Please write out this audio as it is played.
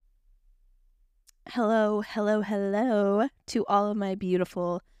Hello, hello, hello to all of my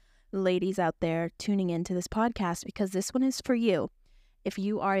beautiful ladies out there tuning into this podcast because this one is for you. If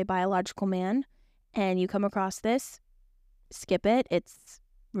you are a biological man and you come across this, skip it. It's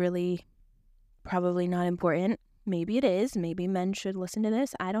really probably not important. Maybe it is. Maybe men should listen to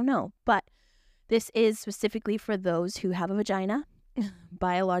this. I don't know. But this is specifically for those who have a vagina,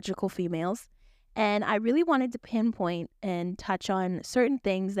 biological females. And I really wanted to pinpoint and touch on certain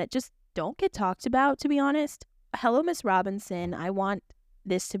things that just don't get talked about, to be honest. Hello, Miss Robinson. I want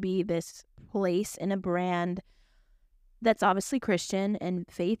this to be this place and a brand that's obviously Christian and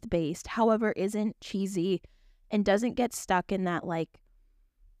faith-based, however, isn't cheesy and doesn't get stuck in that,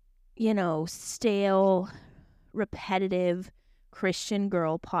 stale, repetitive Christian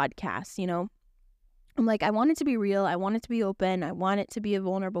girl podcast. I'm like, I want it to be real. I want it to be open. I want it to be a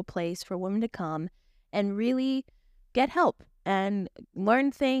vulnerable place for women to come and really get help and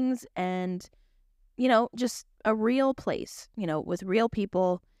learn things and, just a real place, with real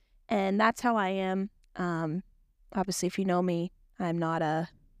people. And that's how I am. Obviously, if you know me, I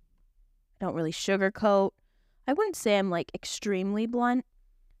don't really sugarcoat. I wouldn't say I'm extremely blunt.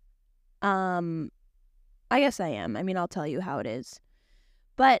 I guess I am. I mean, I'll tell you how it is.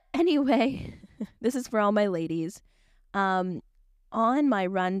 But anyway, this is for all my ladies. On my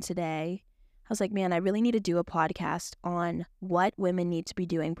run today, I was like, man, I really need to do a podcast on what women need to be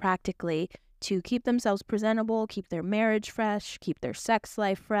doing practically to keep themselves presentable, keep their marriage fresh, keep their sex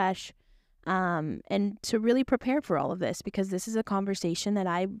life fresh, and to really prepare for all of this, because this is a conversation that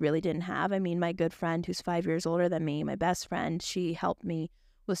I really didn't have. I mean, my good friend who's 5 years older than me, my best friend, she helped me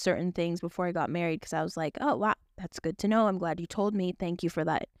with certain things before I got married because I was like, oh, wow, that's good to know. I'm glad you told me. Thank you for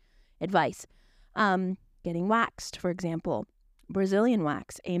that advice. Getting waxed, for example, Brazilian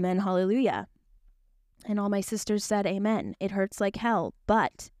wax. Amen. Hallelujah. And all my sisters said amen. It hurts like hell,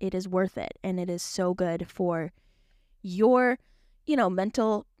 but it is worth it. And it is so good for your,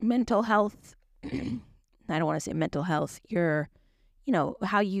 mental health. I don't want to say mental health. Your,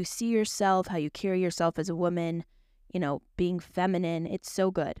 how you see yourself, how you carry yourself as a woman, being feminine. It's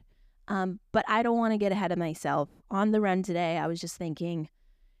so good. But I don't want to get ahead of myself. On the run today, I was just thinking,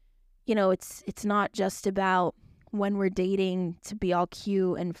 it's not just about when we're dating to be all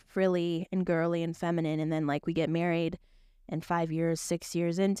cute and frilly and girly and feminine, and then we get married and 5 years, 6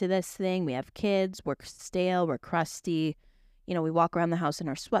 years into this thing, we have kids, we're stale, we're crusty, we walk around the house in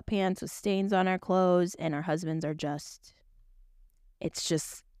our sweatpants with stains on our clothes, and our husbands are it's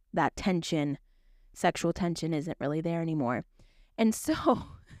just that tension, sexual tension isn't really there anymore. And so,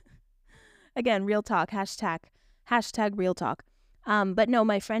 again, real talk, hashtag real talk. But no,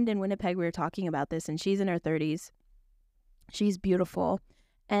 my friend in Winnipeg, we were talking about this, and she's in her 30s. She's beautiful.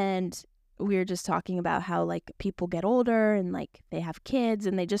 And we were just talking about how people get older and they have kids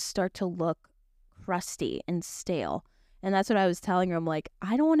and they just start to look crusty and stale. And that's what I was telling her. I'm like,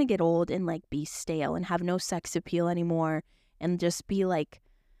 I don't want to get old and be stale and have no sex appeal anymore and just be like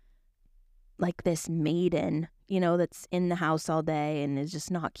this maiden, that's in the house all day and is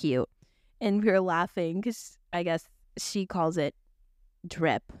just not cute. And we were laughing because I guess she calls it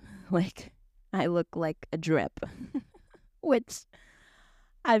drip. I look like a drip, which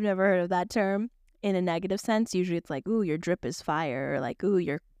I've never heard of that term in a negative sense. Usually it's ooh, your drip is fire, or ooh,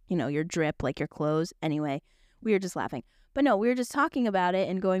 your drip, your clothes. Anyway, we were just laughing. But no, we were just talking about it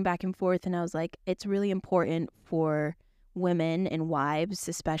and going back and forth. And I was like, it's really important for women and wives,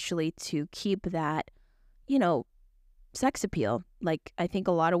 especially, to keep that, sex appeal. I think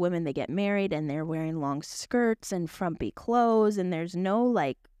a lot of women, they get married and they're wearing long skirts and frumpy clothes and there's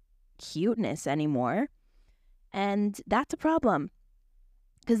no cuteness anymore. And that's a problem,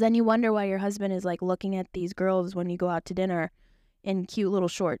 because then you wonder why your husband is looking at these girls when you go out to dinner in cute little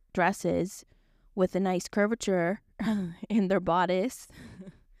short dresses with a nice curvature in their bodice.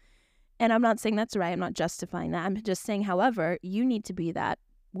 And I'm not saying that's right. I'm not justifying that. I'm just saying, however, you need to be that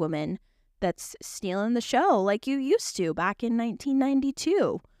woman that's stealing the show like you used to back in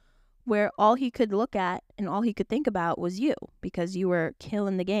 1992, where all he could look at and all he could think about was you because you were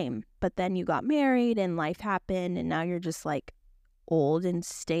killing the game. But then you got married and life happened and now you're just old and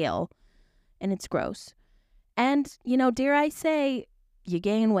stale and it's gross. And, dare I say, you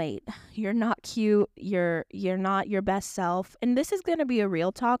gain weight. You're not cute. You're not your best self. And this is going to be a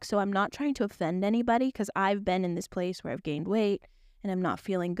real talk, so I'm not trying to offend anybody, because I've been in this place where I've gained weight and I'm not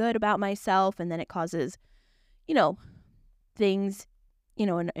feeling good about myself, and then it causes, things,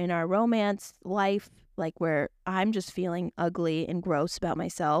 in our romance life, where I'm just feeling ugly and gross about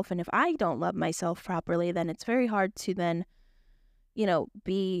myself. And if I don't love myself properly, then it's very hard to then,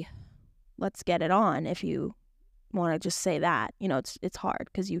 be, let's get it on, if you want to just say that. It's hard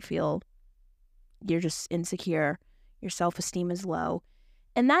because you feel you're just insecure, your self-esteem is low.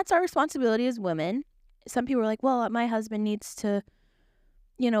 And that's our responsibility as women. Some people are like, well, my husband needs to,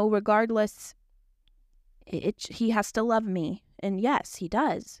 regardless, he has to love me. And yes, he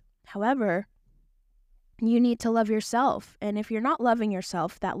does. However, you need to love yourself. And if you're not loving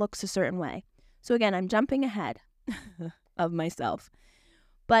yourself, that looks a certain way. So again, I'm jumping ahead of myself.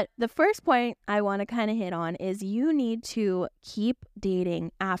 But the first point I want to kind of hit on is you need to keep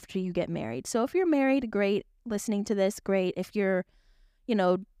dating after you get married. So if you're married, great. Listening to this, great. If you're,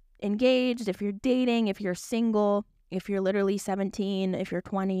 engaged, if you're dating, if you're single, if you're literally 17, if you're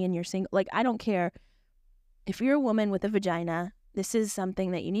 20 and you're single, like, I don't care. If you're a woman with a vagina, this is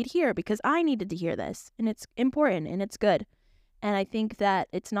something that you need to hear, because I needed to hear this, and it's important and it's good. And I think that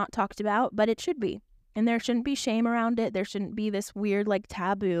it's not talked about, but it should be. And there shouldn't be shame around it. There shouldn't be this weird, like,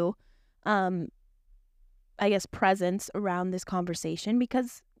 taboo, presence around this conversation,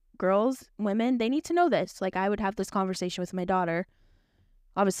 because girls, women, they need to know this. Like, I would have this conversation with my daughter,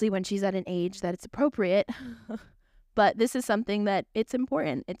 obviously when she's at an age that it's appropriate, but this is something that it's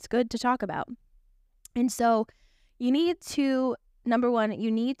important. It's good to talk about. And so you need to, number one,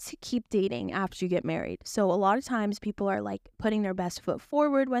 you need to keep dating after you get married. So a lot of times people are like putting their best foot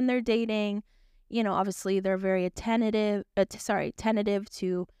forward when they're dating. Obviously they're very tentative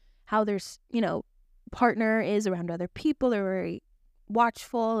to how their, partner is around other people. They're very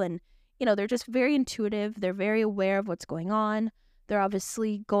watchful, and, they're just very intuitive. They're very aware of what's going on. They're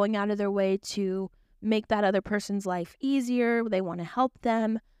obviously going out of their way to make that other person's life easier. They want to help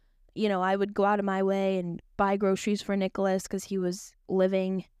them. I would go out of my way and buy groceries for Nicholas because he was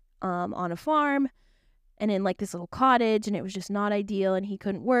living on a farm and in like this little cottage, and it was just not ideal, and he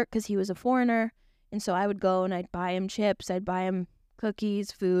couldn't work because he was a foreigner. And so I would go and I'd buy him chips, I'd buy him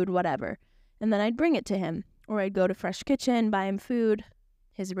cookies, food, whatever. And then I'd bring it to him. Or I'd go to Fresh Kitchen, buy him food.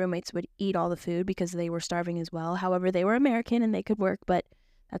 His roommates would eat all the food because they were starving as well. However, they were American and they could work, but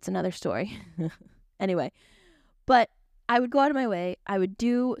that's another story. Anyway, but I would go out of my way. I would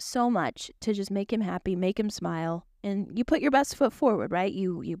do so much to just make him happy, make him smile. And you put your best foot forward, right?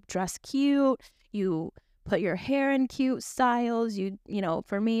 You dress cute. You put your hair in cute styles.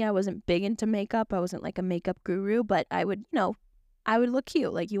 For me, I wasn't big into makeup. I wasn't like a makeup guru, but I would look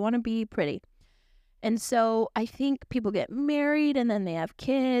cute. Like, you want to be pretty. And so I think people get married and then they have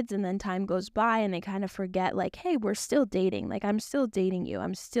kids, and then time goes by and they kind of forget, like, hey, we're still dating. Like, I'm still dating you.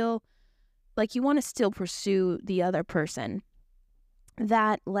 I'm still, like, you want to still pursue the other person.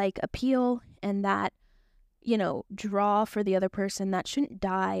 That, like, appeal and that, draw for the other person, that shouldn't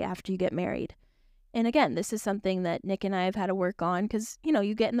die after you get married. And again, this is something that Nick and I have had to work on because,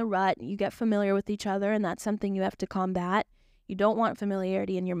 you get in the rut, you get familiar with each other, and that's something you have to combat. You don't want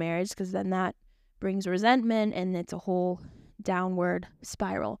familiarity in your marriage because then that brings resentment and it's a whole downward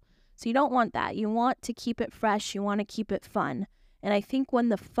spiral. So you don't want that. You want to keep it fresh. You want to keep it fun. And I think when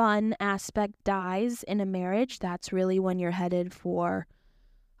the fun aspect dies in a marriage, that's really when you're headed for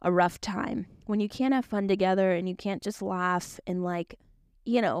a rough time. When you can't have fun together and you can't just laugh and, like,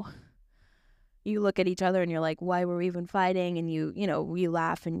 you look at each other and you're like, why were we even fighting? And you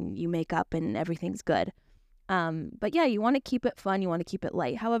laugh and you make up and everything's good. But yeah, you want to keep it fun. You want to keep it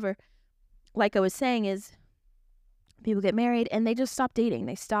light. However, like I was saying, is people get married and they just stop dating.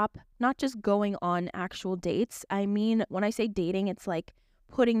 They stop not just going on actual dates. I mean, when I say dating, it's like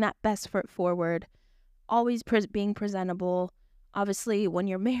putting that best foot forward, always being presentable. Obviously, when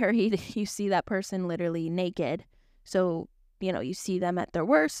you're married, you see that person literally naked. So, you see them at their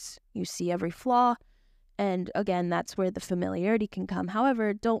worst. You see every flaw. And again, that's where the familiarity can come.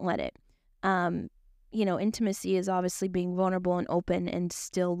 However, don't let it. Intimacy is obviously being vulnerable and open and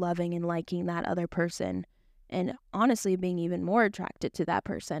still loving and liking that other person, and honestly being even more attracted to that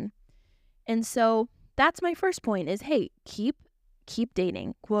person. And so that's my first point is, hey, keep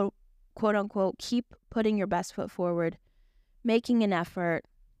dating, quote unquote, keep putting your best foot forward, making an effort.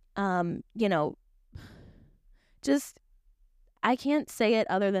 Just, I can't say it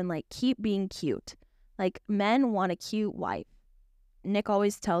other than, like, keep being cute. Like, men want a cute wife. Nick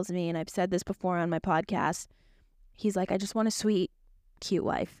always tells me, and I've said this before on my podcast, he's like, I just want a sweet, cute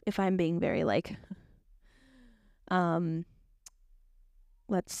wife. If I'm being very, like, let's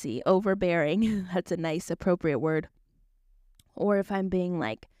see, overbearing. That's a nice, appropriate word. Or if I'm being,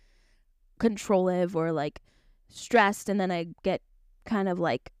 like, controlling or, like, stressed, and then I get kind of,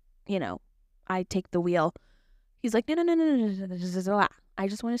 like, I take the wheel. He's like, no. I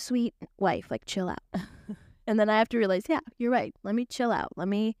just want a sweet wife. Like, chill out. And then I have to realize, yeah, you're right. Let me chill out. Let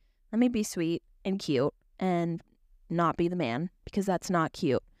me be sweet and cute and not be the man, because that's not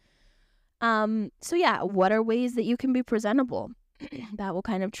cute. So yeah, what are ways that you can be presentable? that will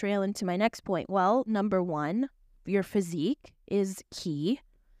kind of trail into my next point. Well, number one, your physique is key.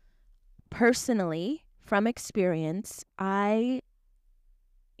 Personally, from experience, let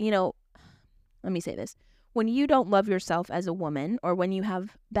me say this. When you don't love yourself as a woman, or when you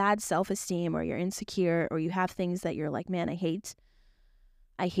have bad self-esteem, or you're insecure, or you have things that you're like, man, I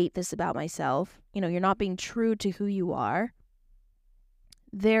hate this about myself, you're not being true to who you are,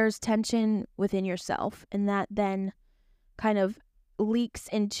 there's tension within yourself, and that then kind of leaks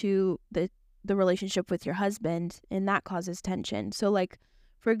into the relationship with your husband, and that causes tension. So like,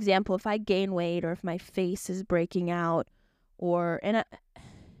 for example, if I gain weight, or if my face is breaking out,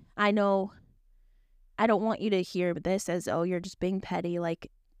 I know I don't want you to hear this as, oh, you're just being petty. Like,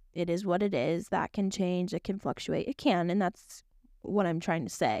 it is what it is. That can change. It can fluctuate. It can. And that's what I'm trying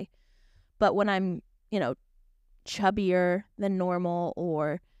to say. But when I'm, chubbier than normal,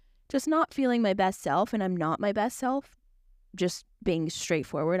 or just not feeling my best self, and I'm not my best self, just being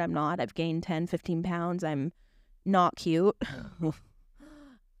straightforward, I'm not. I've gained 10, 15 pounds. I'm not cute.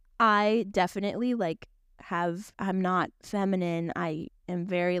 I definitely I'm not feminine. I am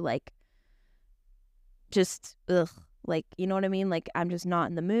very just, you know what I mean? Like, I'm just not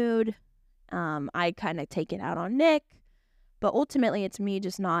in the mood. I kind of take it out on Nick, but ultimately it's me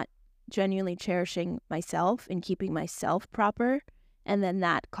just not genuinely cherishing myself and keeping myself proper. And then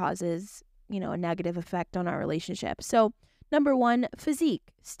that causes, a negative effect on our relationship. So number one,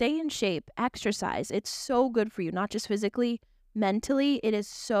 physique, stay in shape, exercise. It's so good for you, not just physically, mentally. It is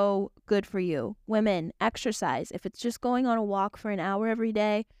so good for you. Women, exercise. If it's just going on a walk for an hour every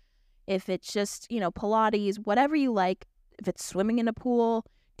day, if it's just, Pilates, whatever you like, if it's swimming in a pool,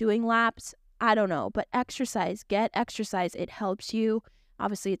 doing laps, I don't know, but exercise, get exercise. It helps you.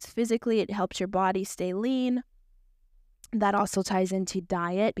 Obviously, it's physically, it helps your body stay lean. That also ties into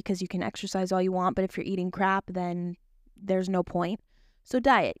diet, because you can exercise all you want, but if you're eating crap, then there's no point. So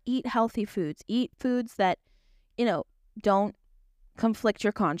diet, eat healthy foods, eat foods that, don't conflict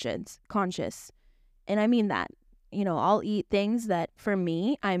your conscience. And I mean that, I'll eat things that for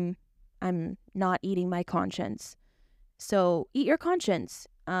me, I'm not eating my conscience. So eat your conscience.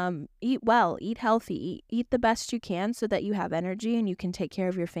 Eat well, eat healthy, eat the best you can so that you have energy and you can take care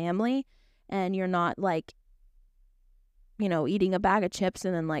of your family, and you're not eating a bag of chips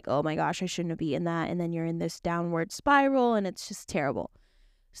and then oh my gosh, I shouldn't have eaten that. And then you're in this downward spiral and it's just terrible.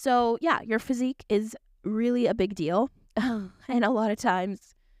 So yeah, your physique is really a big deal. And a lot of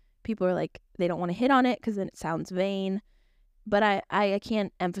times people are they don't want to hit on it because then it sounds vain. But I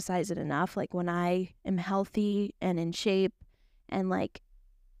can't emphasize it enough. When I am healthy and in shape, and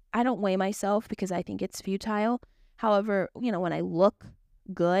I don't weigh myself because I think it's futile. However, when I look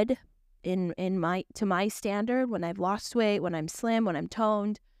good to my standard, when I've lost weight, when I'm slim, when I'm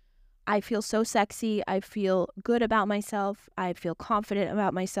toned, I feel so sexy. I feel good about myself. I feel confident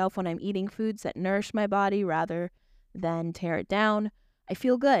about myself when I'm eating foods that nourish my body rather than tear it down. I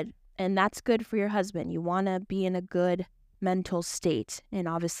feel good, and that's good for your husband. You want to be in a good mental state, and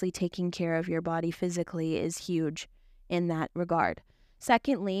obviously taking care of your body physically is huge in that regard.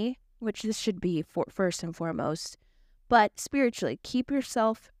 Secondly, which this should be first and foremost, but spiritually, keep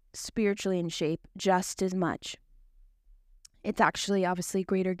yourself spiritually in shape just as much. It's actually obviously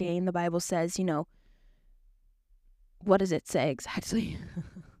greater gain. The Bible says, what does it say exactly?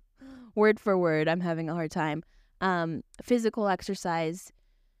 Word for word, I'm having a hard time. Physical exercise,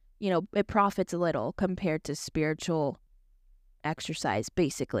 it profits a little compared to spiritual exercise,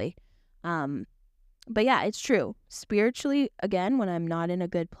 basically. But yeah, it's true. Spiritually, again, when I'm not in a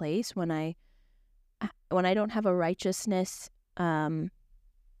good place, when I don't have a righteousness, when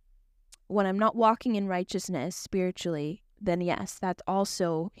I'm not walking in righteousness spiritually, then yes, that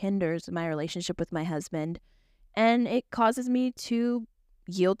also hinders my relationship with my husband. And it causes me to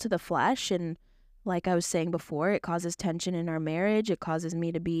yield to the flesh. And like I was saying before, it causes tension in our marriage. It causes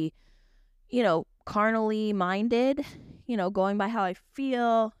me to be, carnally minded, going by how I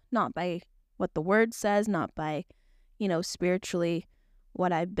feel, not by what the word says, not by, spiritually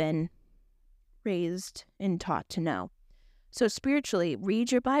what I've been raised and taught to know. So spiritually,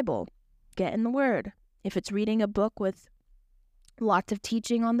 read your Bible, get in the word. If it's reading a book with lots of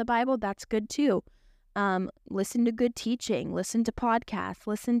teaching on the Bible, that's good too. Listen to good teaching, listen to podcasts,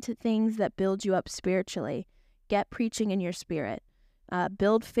 listen to things that build you up spiritually. Get preaching in your spirit,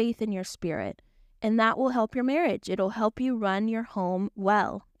 build faith in your spirit, and that will help your marriage. It'll help you run your home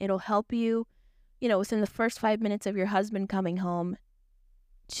well. It'll help you, within the first 5 minutes of your husband coming home,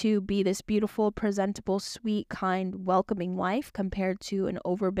 to be this beautiful, presentable, sweet, kind, welcoming wife compared to an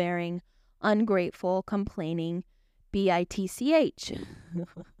overbearing, ungrateful, complaining bitch.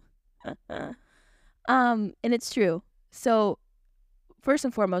 And it's true. So first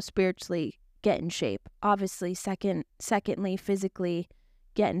and foremost, spiritually, get in shape. Obviously, secondly, physically,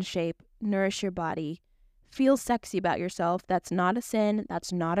 get in shape, nourish your body, feel sexy about yourself. That's not a sin.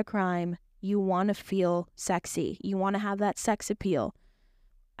 That's not a crime. You want to feel sexy. You want to have that sex appeal.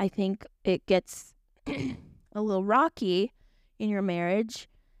 I think it gets a little rocky in your marriage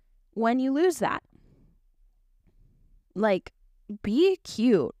when you lose that. Like, be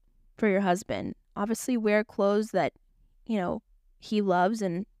cute for your husband. Obviously, wear clothes that, he loves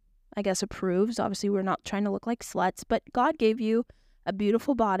and I guess approves. Obviously, we're not trying to look like sluts, but God gave you a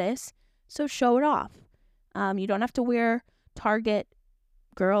beautiful bodice, so show it off. You don't have to wear Target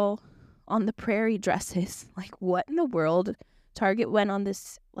girl on the prairie dresses. Like, what in the world? Target went on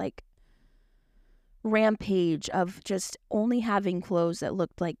this, like, rampage of just only having clothes that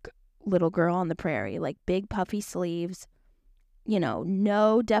looked like little girl on the prairie, like big puffy sleeves,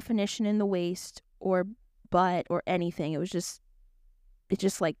 no definition in the waist or butt or anything. It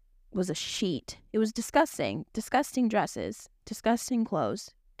just like was a sheet. It was disgusting dresses, disgusting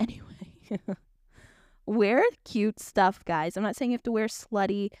clothes. Anyway, wear cute stuff, guys. I'm not saying you have to wear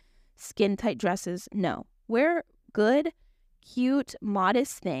slutty, skin tight dresses. No, wear good, cute,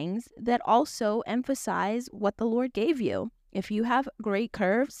 modest things that also emphasize what the Lord gave you. If you have great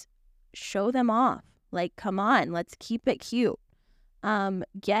curves, show them off. Like, come on, let's keep it cute.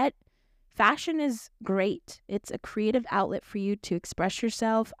 Fashion is great. It's a creative outlet for you to express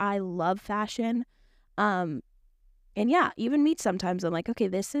yourself. I love fashion. And yeah, even me sometimes I'm like, okay,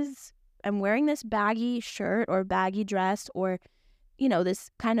 I'm wearing this baggy shirt or baggy dress or, this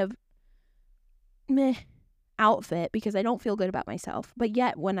kind of meh outfit because I don't feel good about myself. But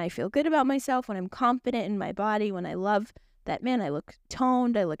yet when I feel good about myself, when I'm confident in my body, when I love that, man, I look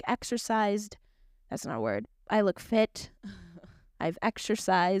toned, I look exercised. That's not a word. I look fit. I've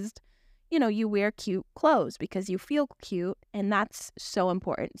exercised. You wear cute clothes because you feel cute, and that's so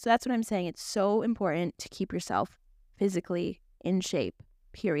important. So that's what I'm saying. It's so important to keep yourself physically in shape,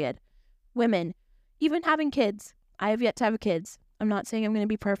 period. Women, even having kids. I have yet to have kids. I'm not saying I'm going to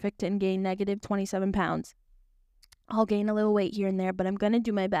be perfect and gain negative 27 pounds. I'll gain a little weight here and there, but I'm going to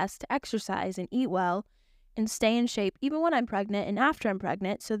do my best to exercise and eat well and stay in shape even when I'm pregnant and after I'm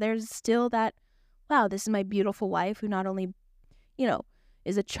pregnant. So there's still that, wow, this is my beautiful wife who not only,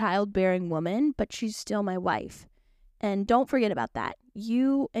 is a childbearing woman, but she's still my wife. And don't forget about that.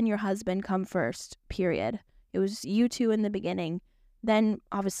 You and your husband come first, period. It was you two in the beginning. Then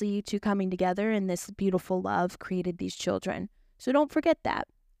obviously you two coming together and this beautiful love created these children. So don't forget that.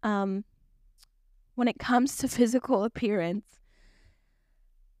 When it comes to physical appearance,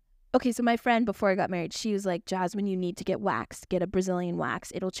 okay, so my friend before I got married, she was like, Jasmine, you need to get waxed. Get a Brazilian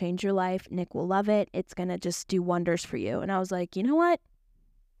wax. It'll change your life. Nick will love it. It's going to just do wonders for you. And I was like, you know what?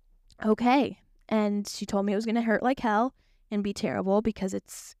 Okay. And she told me it was going to hurt like hell and be terrible because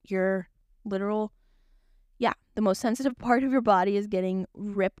it's your literal, the most sensitive part of your body is getting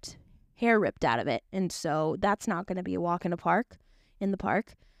hair ripped out of it. And so that's not going to be a walk in the park.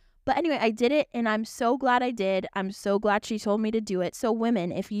 But anyway, I did it and I'm so glad I did. I'm so glad she told me to do it. So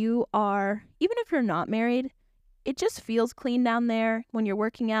women, even if you're not married, it just feels clean down there when you're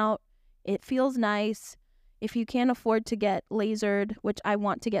working out. It feels nice. If you can't afford to get lasered, which I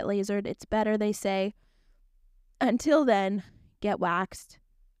want to get lasered, it's better, they say. Until then, get waxed.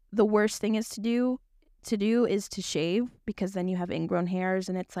 The worst thing is to do is to shave because then you have ingrown hairs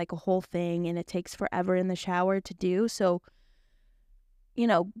and it's like a whole thing and it takes forever in the shower to do. So,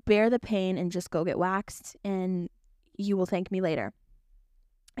 bear the pain and just go get waxed and you will thank me later.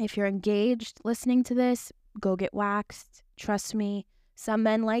 If you're engaged listening to this, go get waxed. Trust me, some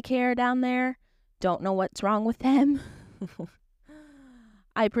men like hair down there. Don't know what's wrong with them.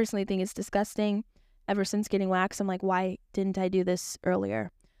 I personally think it's disgusting. Ever since getting waxed, I'm like, why didn't I do this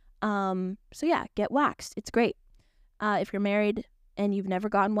earlier? So yeah, get waxed. It's great. If you're married and you've never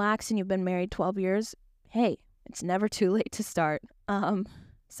gotten waxed and you've been married 12 years, hey, it's never too late to start.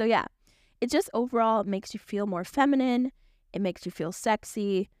 So yeah, it just overall makes you feel more feminine. It makes you feel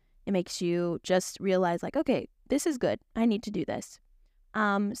sexy. It makes you just realize like, okay, this is good. I need to do this.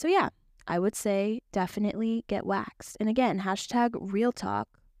 So yeah, I would say definitely get waxed. And again, #real talk.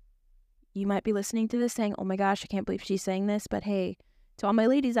 You might be listening to this saying, oh my gosh, I can't believe she's saying this. But hey, to all my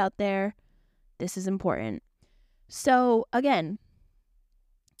ladies out there, this is important. So again,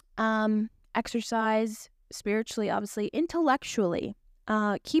 exercise spiritually, obviously, intellectually,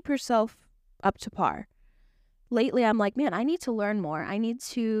 keep yourself up to par. Lately, I'm like, man, I need to learn more. I need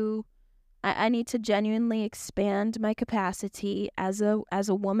to genuinely expand my capacity as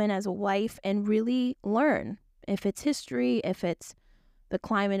a woman, as a wife, and really learn. If it's history, if it's the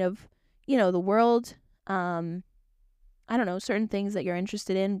climate of, the world, I'm I don't know, certain things that you're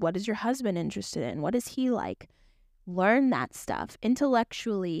interested in. What is your husband interested in? What is he like? Learn that stuff.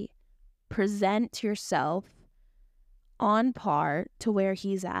 Intellectually present yourself on par to where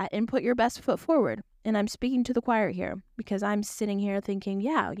he's at and put your best foot forward. And I'm speaking to the choir here because I'm sitting here thinking,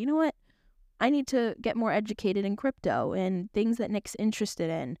 yeah, you know what? I need to get more educated in crypto and things that Nick's interested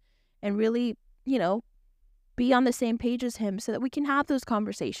in and really, be on the same page as him so that we can have those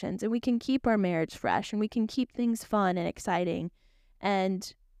conversations and we can keep our marriage fresh and we can keep things fun and exciting.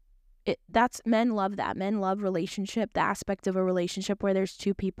 And men love that. Men love relationship, the aspect of a relationship where there's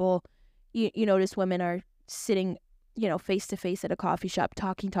two people. You notice women are sitting, face to face at a coffee shop,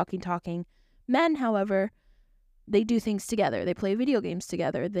 talking. Men, however, they do things together. They play video games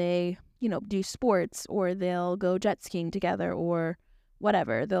together. They, do sports, or they'll go jet skiing together, or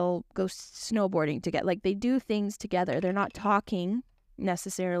whatever. They'll go snowboarding together. Like, they do things together. They're not talking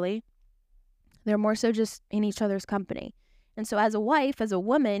necessarily. They're more so just in each other's company. And so as a wife, as a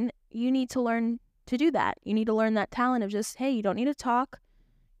woman, you need to learn to do that. You need to learn that talent of just, hey, you don't need to talk.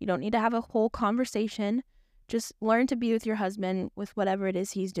 You don't need to have a whole conversation. Just learn to be with your husband with whatever it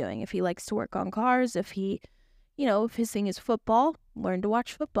is he's doing. If he likes to work on cars, if he, if his thing is football, learn to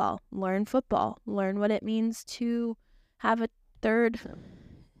watch football. Learn football. Learn what it means to have a third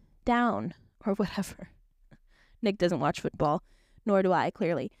down or whatever. Nick doesn't watch football, nor do I,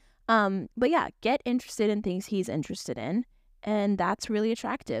 clearly. But yeah, get interested in things he's interested in. And that's really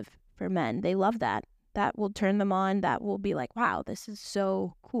attractive for men. They love that. That will turn them on. That will be like, wow, this is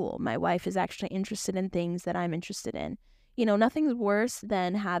so cool. My wife is actually interested in things that I'm interested in. Nothing's worse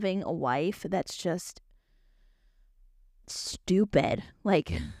than having a wife that's just stupid.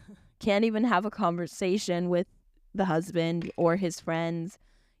 Like, can't even have a conversation with the husband or his friends.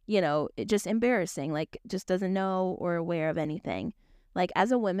 It just embarrassing. Like, just doesn't know or aware of anything. Like,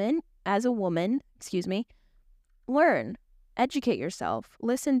 as a woman, learn. Educate yourself.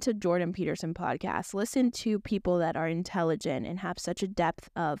 Listen to Jordan Peterson podcasts. Listen to people that are intelligent and have such a depth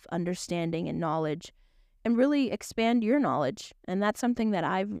of understanding and knowledge, and really expand your knowledge. And that's something that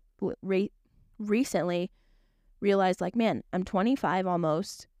I've recently realized, like, man, I'm 25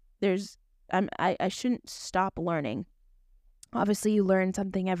 almost. I shouldn't stop learning. Obviously, you learn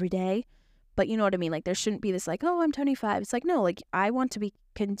something every day, but you know what I mean? Like, there shouldn't be this like, oh, I'm 25. It's like, no, like, I want to be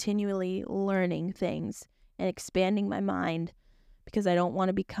continually learning things and expanding my mind, because I don't want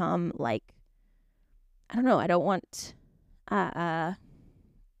to become like, I don't know, I don't want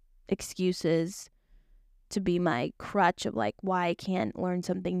excuses to be my crutch of like why I can't learn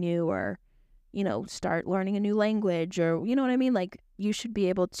something new, or, start learning a new language, or, you know what I mean? Like, you should be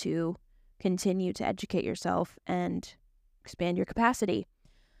able to continue to educate yourself and expand your capacity.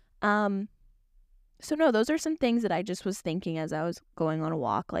 So no, those are some things that I just was thinking as I was going on a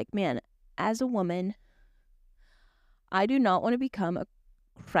walk. Like, man, as a woman, I do not want to become a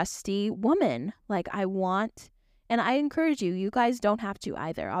crusty woman. Like, and I encourage you guys don't have to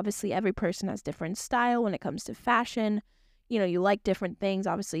either. Obviously, every person has different style when it comes to fashion. You like different things.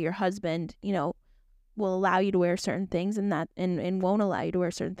 Obviously, your husband, will allow you to wear certain things, and won't allow you to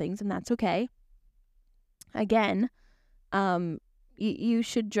wear certain things, and that's okay. Again, you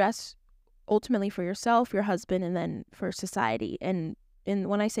should dress ultimately for yourself, your husband, and then for society. And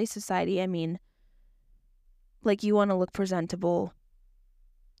when I say society, I mean, like, you want to look presentable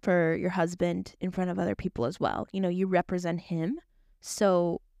for your husband in front of other people as well. You represent him.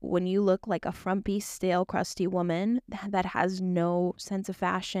 So when you look like a frumpy, stale, crusty woman that has no sense of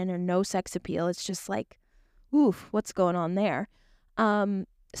fashion or no sex appeal, it's just like, oof, what's going on there?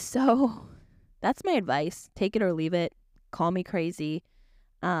 So that's my advice. Take it or leave it. Call me crazy.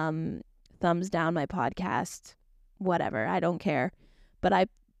 Thumbs down my podcast. Whatever. I don't care. But I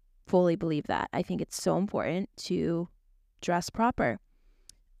fully believe that. I think it's so important to dress proper.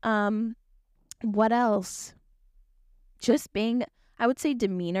 What else? Just being, I would say,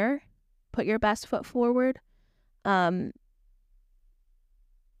 demeanor. Put your best foot forward. Going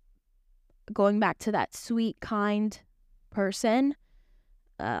back to that sweet, kind person.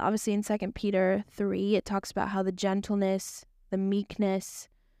 Obviously in 2 Peter 3, it talks about how the gentleness, the meekness,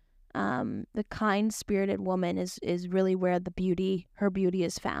 the kind-spirited woman is really where her beauty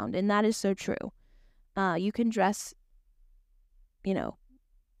is found. And that is so true. You can dress,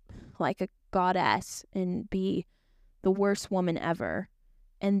 like a goddess and be the worst woman ever,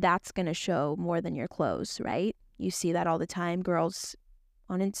 and that's going to show more than your clothes, right? You see that all the time. Girls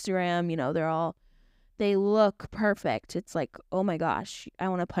on Instagram, they look perfect. It's like, oh my gosh, I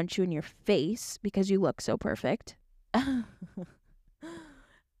want to punch you in your face because you look so perfect. But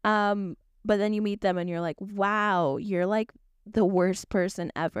then you meet them and you're like, wow, you're like the worst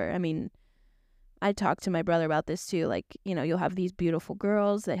person ever. I mean, I talked to my brother about this too. Like, you know, you'll have these beautiful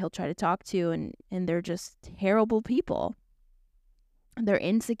girls that he'll try to talk to, and they're just terrible people. They're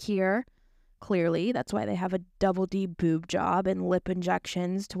insecure, clearly. That's why they have a double D boob job and lip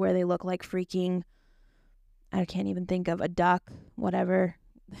injections to where they look like freaking, I can't even think of, a duck, whatever.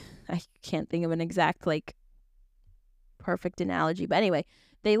 I can't think of an exact, like, perfect analogy. But anyway,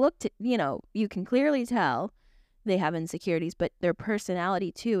 they look, you know, you can clearly tell they have insecurities, but their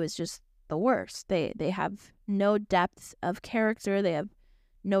personality too is just the worst. They have no depths of character. They have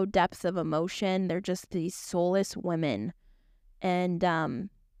no depths of emotion. They're just these soulless women. And I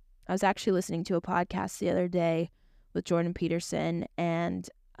was actually listening to a podcast the other day with Jordan Peterson and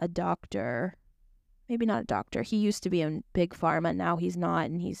a doctor. Maybe not a doctor. He used to be in Big Pharma. Now he's not,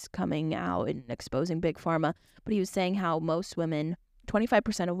 and he's coming out and exposing Big Pharma. But he was saying how most women,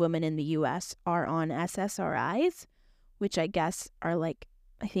 25% of women in the U.S. are on SSRIs, which I guess are like,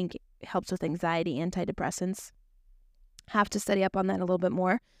 I think helps with anxiety, antidepressants. Have to study up on that a little bit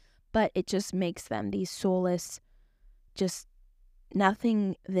more. But it just makes them these soulless, just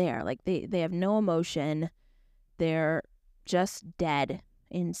nothing there. Like they have no emotion. They're just dead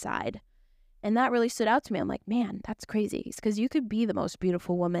inside. And that really stood out to me. I'm like, man, that's crazy. Because you could be the most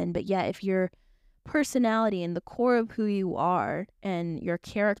beautiful woman, but yet if your personality and the core of who you are and your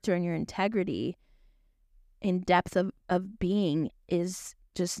character and your integrity and depth of being is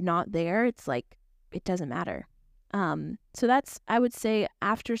just not there, it's like, it doesn't matter. So that's, I would say,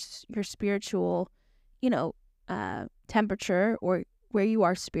 after your spiritual, temperature or where you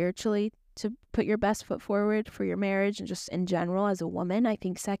are spiritually, to put your best foot forward for your marriage and just in general as a woman. I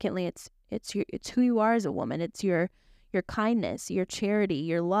think secondly, it's who you are as a woman. It's your kindness, your charity,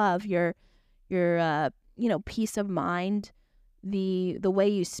 your love, your peace of mind, the way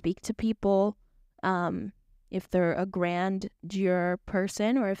you speak to people. If they're a grandeur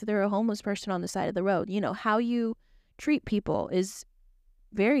person or if they're a homeless person on the side of the road, how you treat people is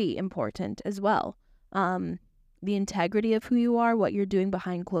very important as well. The integrity of who you are, what you're doing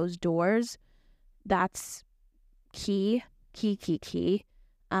behind closed doors, that's key.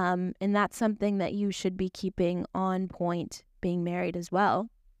 And that's something that you should be keeping on point being married as well.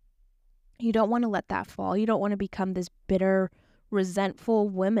 You don't want to let that fall. You don't want to become this bitter, resentful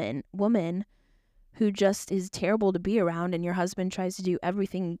woman who just is terrible to be around, and your husband tries to do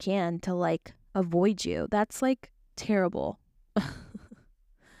everything he can to avoid you. That's terrible.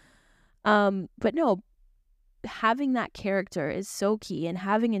 But no, having that character is so key, and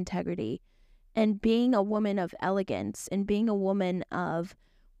having integrity and being a woman of elegance and being a woman of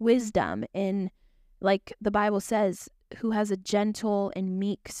wisdom, and like the Bible says, who has a gentle and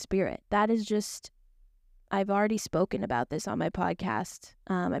meek spirit. That is just, I've already spoken about this on my podcast.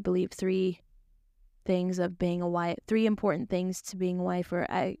 I believe 3 things of being a wife, 3 important things to being a wife, or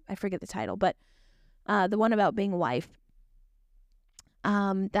I forget the title, but the one about being a wife,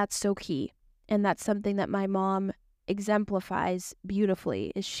 that's so key. And that's something that my mom exemplifies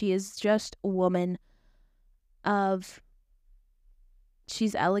beautifully, is she is just a woman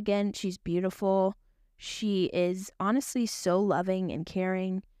she's elegant, she's beautiful, she is honestly so loving and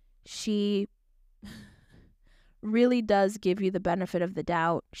caring. She really does give you the benefit of the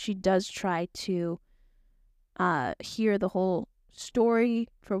doubt. She does try to hear the whole story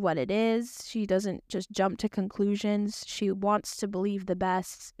for what it is. She doesn't just jump to conclusions. She wants to believe the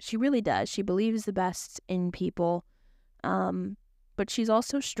best. She really does. She believes the best in people. But she's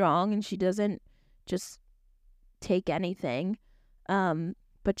also strong, and she doesn't just take anything.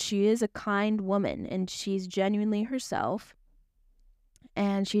 But she is a kind woman, and she's genuinely herself.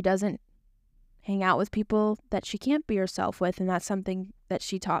 And she doesn't hang out with people that she can't be herself with. And that's something that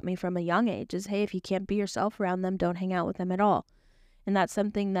she taught me from a young age is, hey, if you can't be yourself around them, don't hang out with them at all. And that's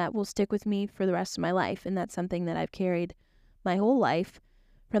something that will stick with me for the rest of my life. And that's something that I've carried my whole life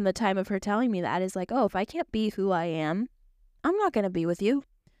from the time of her telling me that, is oh, if I can't be who I am, I'm not going to be with you.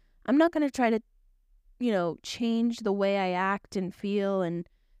 I'm not going to try to, change the way I act and feel and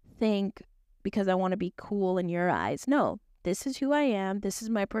think because I want to be cool in your eyes. No, this is who I am. This is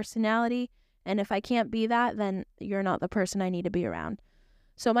my personality. And if I can't be that, then you're not the person I need to be around.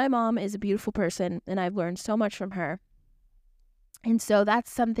 So my mom is a beautiful person, and I've learned so much from her. And so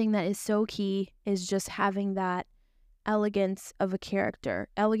that's something that is so key, is just having that elegance of a character,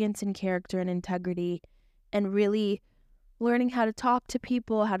 elegance in character and integrity, and really learning how to talk to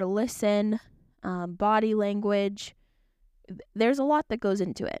people, how to listen, body language. There's a lot that goes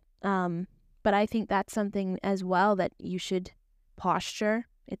into it. But I think that's something as well that you should posture.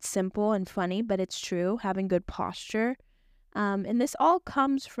 It's simple and funny, but it's true, having good posture. And this all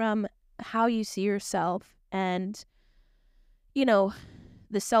comes from how you see yourself and,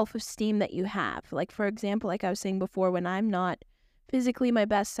 the self-esteem that you have. Like, for example, like I was saying before, when I'm not physically my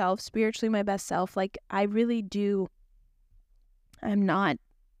best self, spiritually my best self, like I really do, I'm not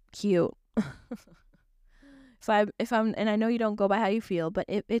cute. If I'm, and I know you don't go by how you feel, but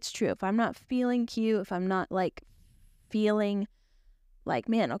it's true. If I'm not feeling cute, if I'm not like feeling like,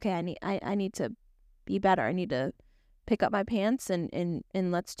 man, okay, I need to be better. I need to pick up my pants and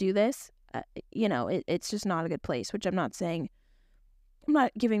let's do this. It's just not a good place, which I'm not saying, I'm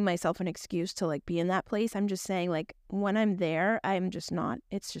not giving myself an excuse to like be in that place. I'm just saying like when I'm there, I'm just not,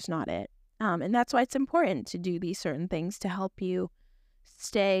 it's just not it. And that's why it's important to do these certain things to help you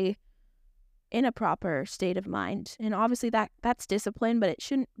stay in a proper state of mind. And obviously that's discipline, but it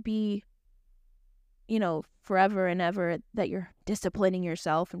shouldn't be, forever and ever that you're disciplining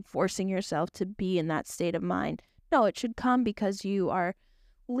yourself and forcing yourself to be in that state of mind. No, it should come because you are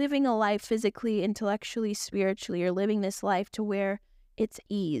living a life physically, intellectually, spiritually. You're living this life to where it's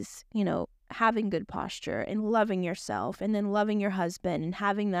ease, having good posture and loving yourself and then loving your husband and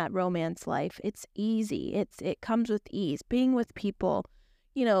having that romance life. It's easy. It comes with ease. Being with people,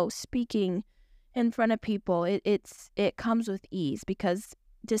 speaking in front of people, it comes with ease because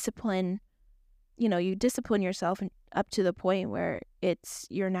discipline, you discipline yourself up to the point where it's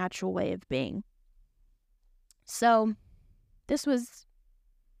your natural way of being. So this was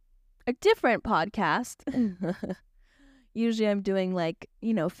a different podcast. Usually I'm doing like,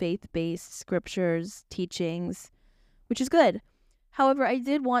 faith-based scriptures, teachings, which is good. However, I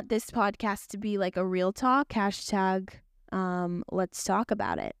did want this podcast to be like a real talk, hashtag, let's talk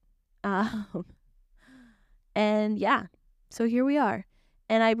about it. And yeah, so here we are.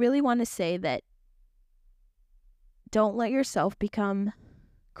 And I really want to say that don't let yourself become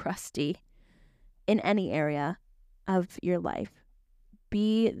crusty in any area of your life.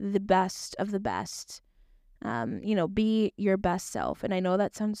 Be the best of the best. Be your best self. And I know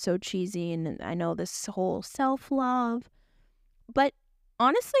that sounds so cheesy, and I know this whole self-love, but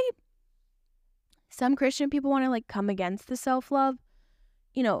honestly, some Christian people want to like come against the self-love.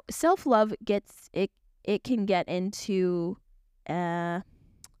 Self-love it can get into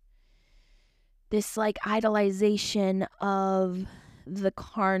this like idolization of the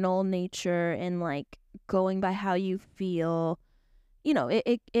carnal nature and like going by how you feel.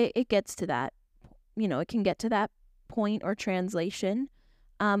 It gets to that. It can get to that point or translation.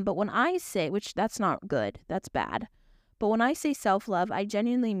 But when I say, which that's not good, that's bad. But when I say self-love, I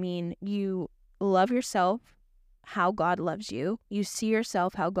genuinely mean you love yourself how God loves you. You see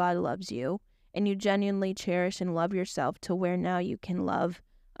yourself how God loves you. And you genuinely cherish and love yourself to where now you can love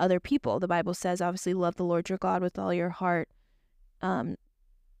other people. The Bible says, obviously, love the Lord your God with all your heart. I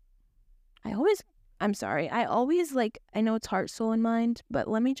always like, I know it's heart, soul, and mind, but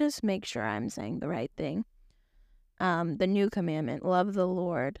let me just make sure I'm saying the right thing. The new commandment, love the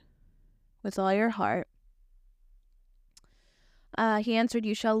Lord with all your heart. He answered,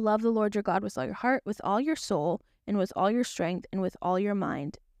 you shall love the Lord your God with all your heart, with all your soul, and with all your strength, and with all your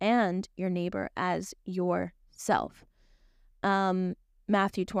mind, and your neighbor as yourself.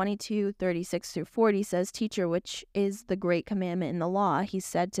 Matthew 22:36-40 says, Teacher, which is the great commandment in the law? He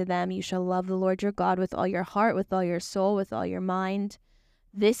said to them, you shall love the Lord your God with all your heart, with all your soul, with all your mind.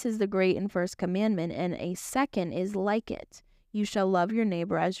 This is the great and first commandment, and a second is like it. You shall love your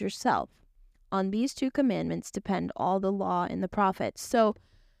neighbor as yourself. On these two commandments depend all the law and the prophets. So,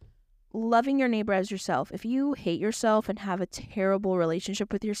 loving your neighbor as yourself. If you hate yourself and have a terrible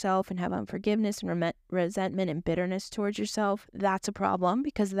relationship with yourself and have unforgiveness and resentment and bitterness towards yourself, that's a problem,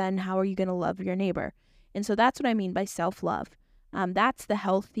 because then how are you going to love your neighbor? And so that's what I mean by self-love. That's the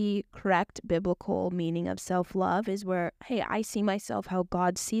healthy, correct, biblical meaning of self-love, is where, hey, I see myself how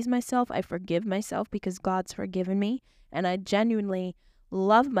God sees myself. I forgive myself because God's forgiven me. And I genuinely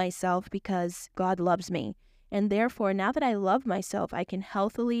love myself because God loves me. And therefore, now that I love myself, I can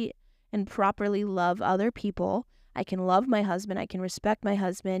healthily and properly love other people. I can love my husband. I can respect my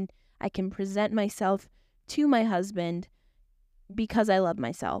husband. I can present myself to my husband because I love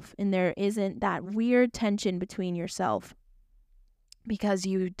myself. And there isn't that weird tension between yourself because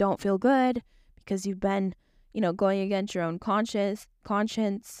you don't feel good, because you've been, going against your own conscience.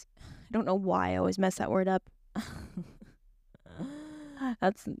 I don't know why I always mess that word up.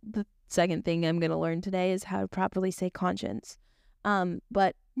 That's the second thing I'm going to learn today, is how to properly say conscience.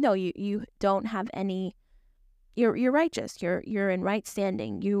 But no, you don't have any, you're righteous. You're in right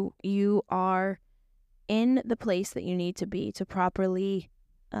standing. You are in the place that you need to be to properly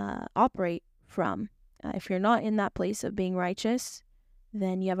operate from. If you're not in that place of being righteous,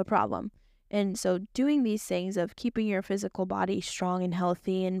 then you have a problem. And so doing these things of keeping your physical body strong and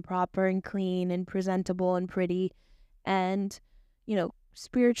healthy and proper and clean and presentable and pretty, and,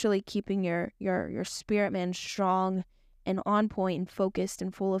 spiritually keeping your spirit man strong and on point and focused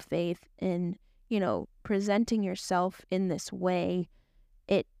and full of faith, and presenting yourself in this way,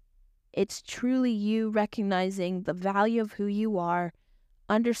 it's truly you recognizing the value of who you are,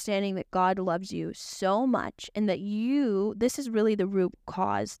 understanding that God loves you so much, and that this is really the root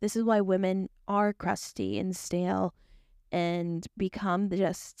cause. This is why women are crusty and stale and become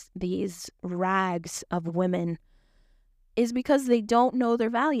just these rags of women, is because they don't know their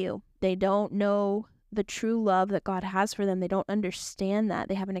value. They don't know the true love that God has for them. They don't understand that.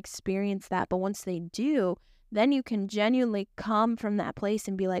 They haven't experienced that. But once they do, then you can genuinely come from that place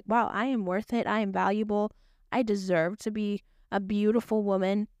and be like, wow, I am worth it. I am valuable. I deserve to be a beautiful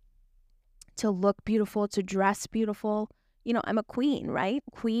woman, to look beautiful, to dress beautiful. I'm a queen, right?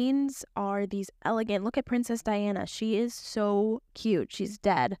 Queens are these elegant. Look at Princess Diana. She is so cute. She's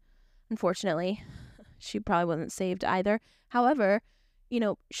dead, unfortunately. She probably wasn't saved either. However,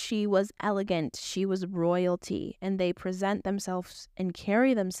 she was elegant. She was royalty, and they present themselves and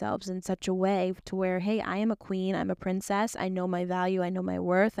carry themselves in such a way to where, hey, I am a queen. I'm a princess. I know my value. I know my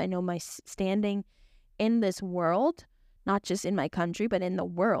worth. I know my standing in this world, not just in my country, but in the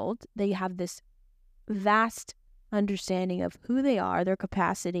world. They have this vast understanding of who they are, their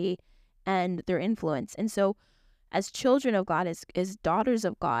capacity, and their influence. And so as children of God, as daughters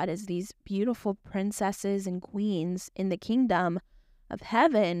of God, as these beautiful princesses and queens in the kingdom of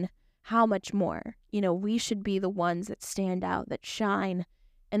heaven, how much more? We should be the ones that stand out, that shine,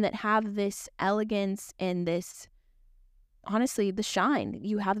 and that have this elegance and this, honestly, the shine.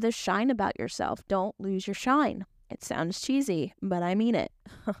 You have this shine about yourself. Don't lose your shine. It sounds cheesy, but I mean it.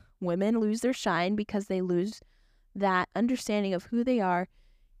 Women lose their shine because they lose that understanding of who they are,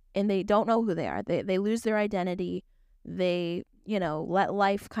 and they don't know who they are. They lose their identity. They, let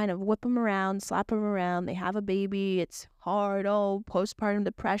life kind of whip them around, slap them around. They have a baby. It's hard. Oh, postpartum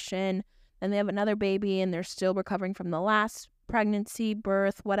depression. Then they have another baby and they're still recovering from the last pregnancy,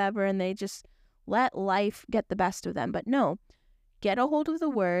 birth, whatever. And they just let life get the best of them. But no, get a hold of the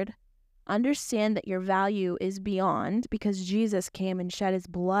word. Understand that your value is beyond, because Jesus came and shed his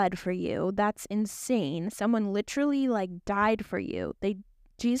blood for you. That's insane. Someone literally died for you.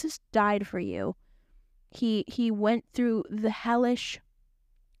 Jesus died for you. He went through the hellish,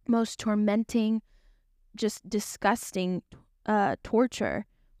 most tormenting, just disgusting torture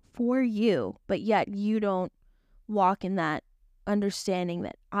for you, but yet you don't walk in that understanding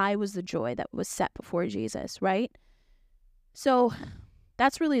that I was the joy that was set before Jesus, right? So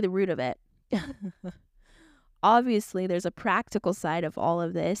that's really the root of it. Obviously, there's a practical side of all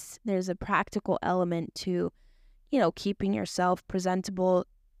of this. There's a practical element to, keeping yourself presentable,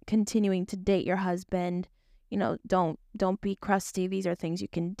 continuing to date your husband. Don't be crusty. These are things you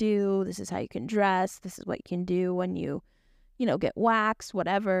can do. This is how you can dress. This is what you can do when you get waxed,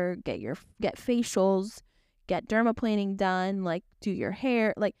 whatever, get facials, get dermaplaning done, do your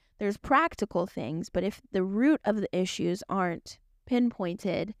hair. There's practical things, but if the root of the issues aren't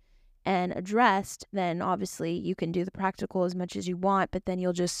pinpointed and addressed, then obviously you can do the practical as much as you want, but then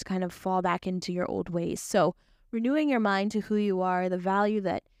you'll just kind of fall back into your old ways. So renewing your mind to who you are, the value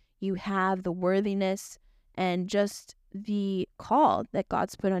that you have, the worthiness, and just the call that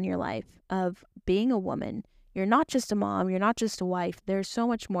God's put on your life of being a woman. You're not just a mom. You're not just a wife. There's so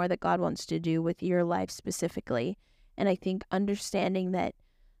much more that God wants to do with your life specifically. And I think understanding that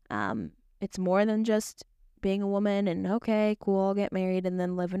it's more than just being a woman and, okay, cool, I'll get married and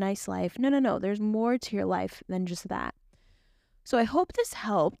then live a nice life. No. There's more to your life than just that. So I hope this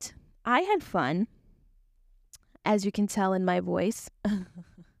helped. I had fun, as you can tell in my voice,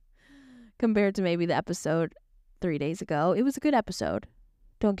 compared to maybe the episode 3 days ago. It was a good episode.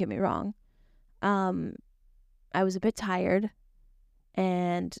 Don't get me wrong. I was a bit tired,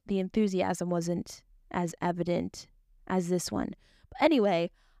 and the enthusiasm wasn't as evident as this one. But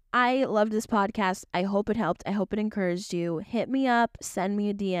anyway, I loved this podcast. I hope it helped. I hope it encouraged you. Hit me up, send me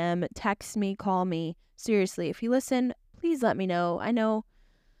a DM, text me, call me. Seriously, if you listen, please let me know. I know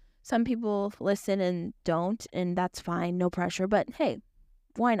some people listen and don't, and that's fine. No pressure. But hey,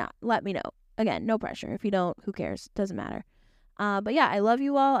 why not? Let me know. Again, no pressure. If you don't, who cares? Doesn't matter. But yeah, I love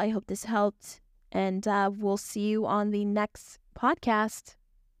you all. I hope this helped. And we'll see you on the next podcast.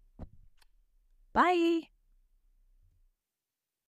 Bye.